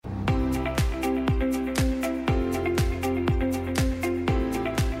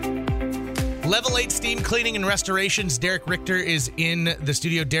Level 8 Steam Cleaning and Restorations. Derek Richter is in the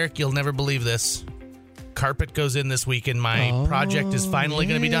studio. Derek, you'll never believe this. Carpet goes in this week, and my project is finally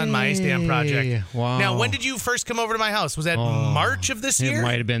going to be done, my ice dam project. Wow. Now, when did you first come over to my house? Was that March of this year? It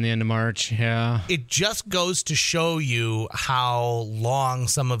might have been the end of March, yeah. It just goes to show you how long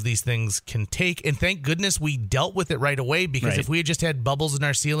some of these things can take, and thank goodness we dealt with it right away, because if we had just had bubbles in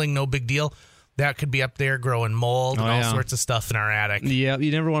our ceiling, no big deal. That could be up there growing mold and all sorts of stuff in our attic. Yeah,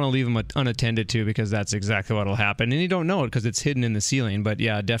 you never want to leave them unattended to, because that's exactly what will happen. And you don't know it because it's hidden in the ceiling. But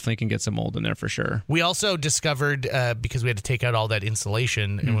yeah, definitely can get some mold in there for sure. We also discovered, because we had to take out all that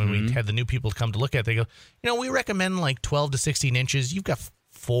insulation, and when we had the new people come to look at it, they go, we recommend like 12 to 16 inches. You've got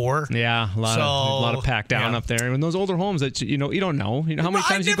 4. Yeah, a lot of packed down up there. And those older homes that you don't know. How many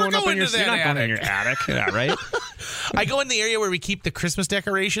times you going up in your attic? You're not going in your attic, yeah, right? I go in the area where we keep the Christmas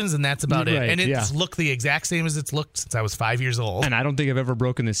decorations, and that's about it. And it's looked the exact same as it's looked since I was 5 years old. And I don't think I've ever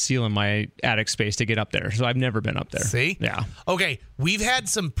broken the seal in my attic space to get up there, so I've never been up there. See? Yeah. Okay, we've had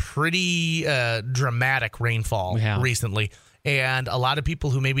some pretty dramatic rainfall recently. And a lot of people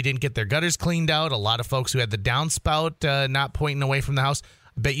who maybe didn't get their gutters cleaned out, a lot of folks who had the downspout not pointing away from the house.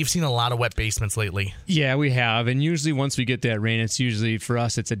 I bet you've seen a lot of wet basements lately. Yeah, we have. And usually once we get that rain, it's usually, for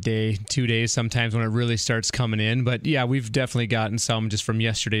us, it's a day, 2 days sometimes when it really starts coming in. But yeah, we've definitely gotten some just from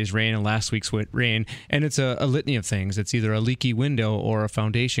yesterday's rain and last week's rain. And it's a litany of things. It's either a leaky window or a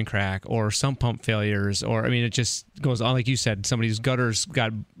foundation crack or sump pump failures. Or, it just goes on. Like you said, somebody's gutters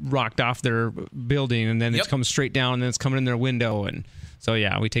got rocked off their building, and then it comes straight down, and then it's coming in their window. And so,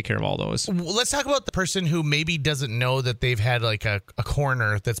 yeah, we take care of all those. Well, let's talk about the person who maybe doesn't know that they've had like a corner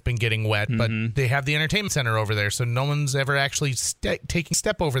that's been getting wet, but they have the entertainment center over there, so no one's ever actually taking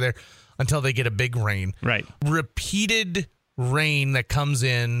step over there until they get a big rain. Right. Repeated rain that comes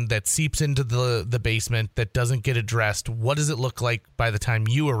in, that seeps into the basement, that doesn't get addressed. What does it look like by the time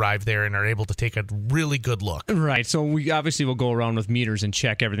you arrive there and are able to take a really good look? Right. So we obviously will go around with meters and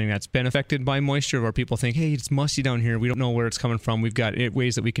check everything that's been affected by moisture, where people think, hey, it's musty down here. We don't know where it's coming from. We've got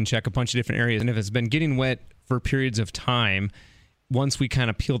ways that we can check a bunch of different areas. And if it's been getting wet for periods of time, once we kind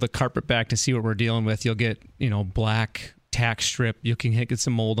of peel the carpet back to see what we're dealing with, you'll get, black tack strip. You can get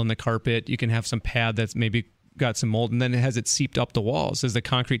some mold on the carpet. You can have some pad that's maybe got some mold, and then it has it seeped up the walls as the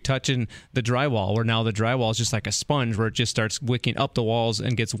concrete touching the drywall, where now the drywall is just like a sponge, where it just starts wicking up the walls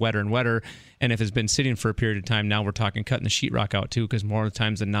and gets wetter and wetter. And if it's been sitting for a period of time, now we're talking cutting the sheetrock out too, because more of the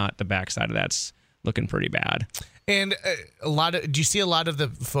times than not, the backside of that's looking pretty bad. And do you see a lot of the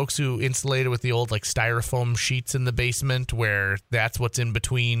folks who insulated with the old like styrofoam sheets in the basement, where that's what's in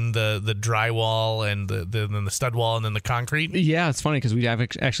between the drywall and the stud wall and then the concrete? Yeah, it's funny because we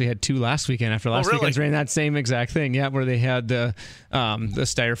actually had 2 last weekend after last weekend's rain. That same exact thing, where they had the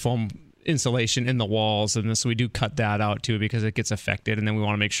styrofoam insulation in the walls, and so we do cut that out too, because it gets affected, and then we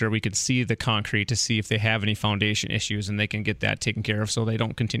want to make sure we can see the concrete to see if they have any foundation issues, and they can get that taken care of so they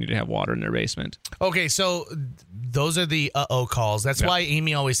don't continue to have water in their basement. Okay, so those are the calls. That's why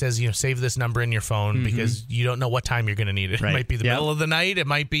Amy always says, save this number in your phone, because you don't know what time you're going to need it. It might be the middle of the night, it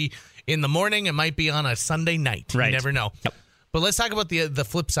might be in the morning, it might be on a Sunday night. You never know. But let's talk about the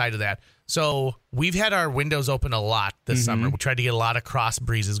flip side of that. So we've had our windows open a lot this summer. We tried to get a lot of cross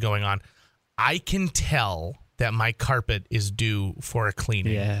breezes going on. I can tell that my carpet is due for a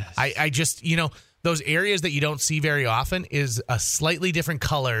cleaning. Yes. I just, those areas that you don't see very often is a slightly different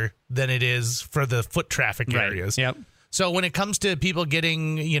color than it is for the foot traffic areas. Yep. So when it comes to people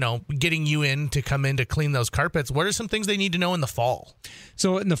getting you in to come in to clean those carpets, what are some things they need to know in the fall?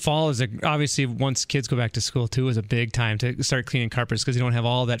 So in the fall is obviously, once kids go back to school too, is a big time to start cleaning carpets, because you don't have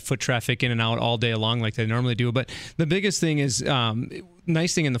all that foot traffic in and out all day long like they normally do. But the biggest thing is,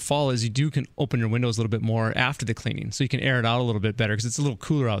 nice thing in the fall is you can open your windows a little bit more after the cleaning, so you can air it out a little bit better, because it's a little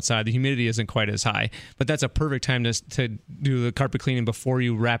cooler outside. The humidity isn't quite as high, but that's a perfect time to do the carpet cleaning before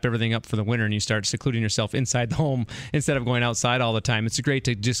you wrap everything up for the winter and you start secluding yourself inside the home instead of going outside all the time. It's great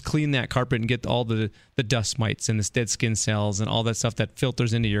to just clean that carpet and get all the dust mites and the dead skin cells and all that stuff that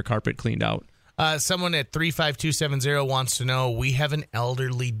filters into your carpet cleaned out. Someone at 35270 wants to know, we have an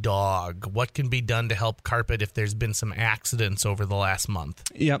elderly dog. What can be done to help carpet if there's been some accidents over the last month?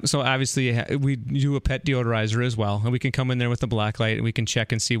 Yep. So obviously we do a pet deodorizer as well, and we can come in there with a black light and we can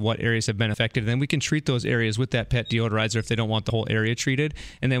check and see what areas have been affected. And then we can treat those areas with that pet deodorizer if they don't want the whole area treated.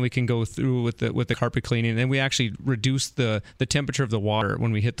 And then we can go through with the carpet cleaning, and we actually reduce the temperature of the water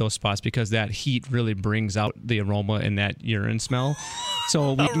when we hit those spots, because that heat really brings out the aroma and that urine smell.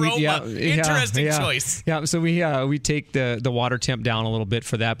 So interesting choice. Yeah, so we take the water temp down a little bit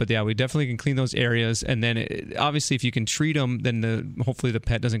for that, but yeah, we definitely can clean those areas, and then obviously if you can treat them, then hopefully the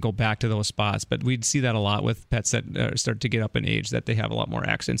pet doesn't go back to those spots. But we'd see that a lot with pets that start to get up in age, that they have a lot more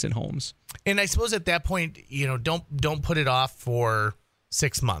accidents in homes. And I suppose at that point, don't put it off for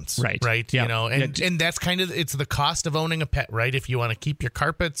 6 months, right? Yeah. And that's kind of, it's the cost of owning a pet, right? If you want to keep your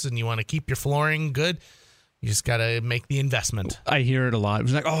carpets and you want to keep your flooring good, you just got to make the investment. I hear it a lot. It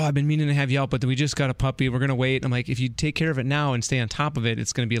was like, oh, I've been meaning to have you out, but we just got a puppy. We're going to wait. And I'm like, if you take care of it now and stay on top of it,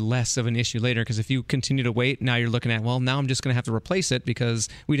 it's going to be less of an issue later. Because if you continue to wait, now you're looking at, well, now I'm just going to have to replace it because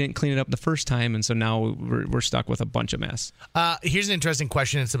we didn't clean it up the first time. And so now we're stuck with a bunch of mess. Here's an interesting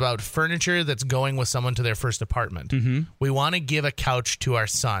question. It's about furniture that's going with someone to their first apartment. Mm-hmm. We want to give a couch to our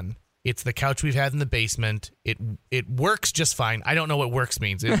son. It's the couch we've had in the basement. It works just fine. I don't know what works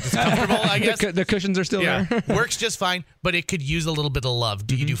means. It's comfortable, I guess. The cushions are still there. Works just fine, but it could use a little bit of love.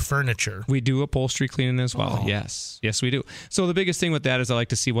 Do you do furniture? We do upholstery cleaning as well. Oh. Yes, we do. So the biggest thing with that is I like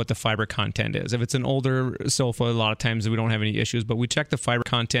to see what the fiber content is. If it's an older sofa, a lot of times we don't have any issues, but we check the fiber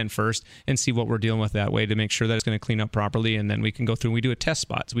content first and see what we're dealing with that way to make sure that it's going to clean up properly, and then we can go through and we do a test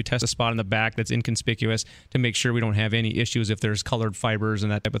spot. So we test a spot in the back that's inconspicuous to make sure we don't have any issues if there's colored fibers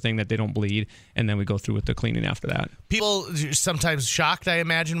and that type of thing, that they don't bleed, and then we go through with the cleaning after that. People are sometimes shocked, I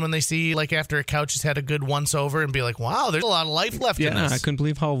imagine, when they see, like, after a couch has had a good once over and be like, wow, there's a lot of life left in this. Yeah, I couldn't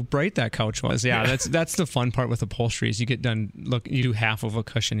believe how bright that couch was. Yeah, that's the fun part with upholstery is you get done, you do half of a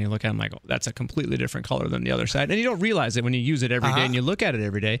cushion, you look at it, I'm like, oh, that's a completely different color than the other side. And you don't realize it when you use it every day and you look at it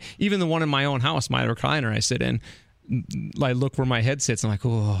every day. Even the one in my own house, my recliner I sit in, I look where my head sits. I'm like,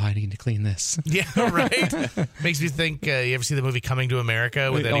 oh, I need to clean this. Yeah, right. Makes me think. You ever see the movie Coming to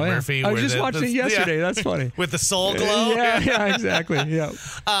America with Eddie Murphy? I was just watching it yesterday. Yeah. That's funny. With the soul glow. Yeah, exactly. Yeah.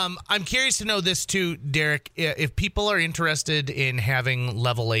 I'm curious to know this too, Derek. If people are interested in having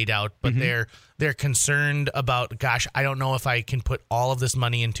level laid out, but they're concerned about, gosh, I don't know if I can put all of this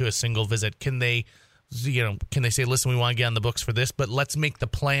money into a single visit. Can they say, listen, we want to get on the books for this, but let's make the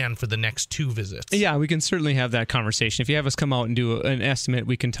plan for the next 2 visits? Yeah, we can certainly have that conversation. If you have us come out and do an estimate,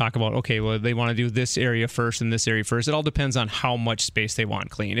 we can talk about, okay, well, they want to do this area first and this area first. It all depends on how much space they want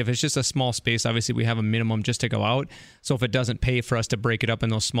cleaned. If it's just a small space, obviously we have a minimum just to go out. So if it doesn't pay for us to break it up in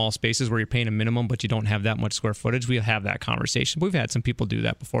those small spaces where you're paying a minimum, but you don't have that much square footage, we'll have that conversation. We've had some people do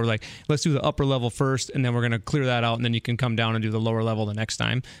that before. Like, let's do the upper level first, and then we're going to clear that out, and then you can come down and do the lower level the next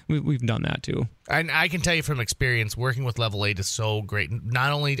time. We've done that too. And I can tell you from experience, working with Level 8 is so great.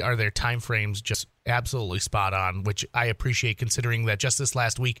 Not only are their time frames just absolutely spot on, which I appreciate considering that just this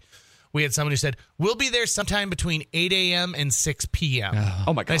last week, we had someone who said, we'll be there sometime between 8 a.m. and 6 p.m.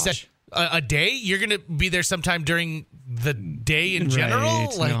 Oh, my gosh. I said, a day? You're going to be there sometime during the day in general?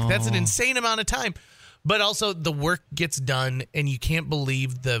 Right, That's an insane amount of time. But also, the work gets done, and you can't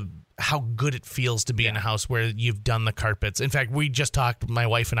believe how good it feels to be in a house where you've done the carpets. In fact, we just talked, my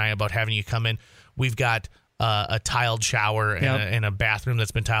wife and I, about having you come in. We've got a tiled shower and a bathroom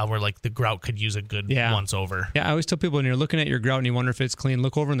that's been tiled where, like, the grout could use a good once over. Yeah, I always tell people when you're looking at your grout and you wonder if it's clean,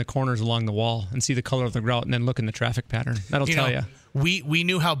 look over in the corners along the wall and see the color of the grout, and then look in the traffic pattern. That'll tell you. We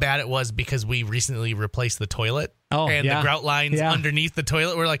knew how bad it was because we recently replaced the toilet. The grout lines underneath the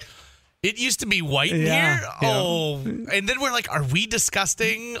toilet were like, it used to be white in here. Oh, and then we're like, are we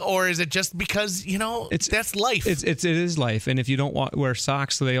disgusting, or is it just because that's life? It is life. And if you don't wear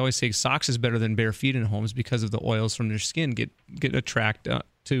socks, so they always say socks is better than bare feet in homes because of the oils from their skin get attracted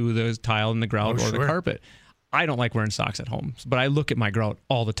to the tile and the grout the carpet. I don't like wearing socks at home, but I look at my grout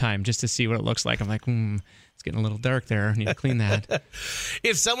all the time just to see what it looks like. I'm like, it's getting a little dark there. I need to clean that.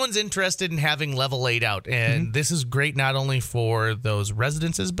 If someone's interested in having level laid out, and this is great not only for those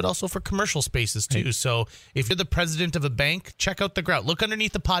residences, but also for commercial spaces too. Right. So if you're the president of a bank, check out the grout. Look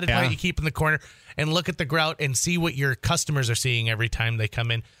underneath the potted plant you keep in the corner and look at the grout and see what your customers are seeing every time they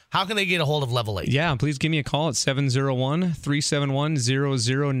come in. How can they get a hold of Level 8? Yeah, please give me a call at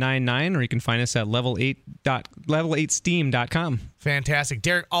 701-371-0099, or you can find us at level8steam.com. Fantastic.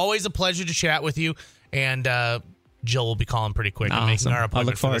 Derek, always a pleasure to chat with you. And Jill will be calling pretty quick and making our appointment.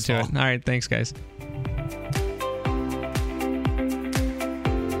 I look forward to it. All right, thanks, guys.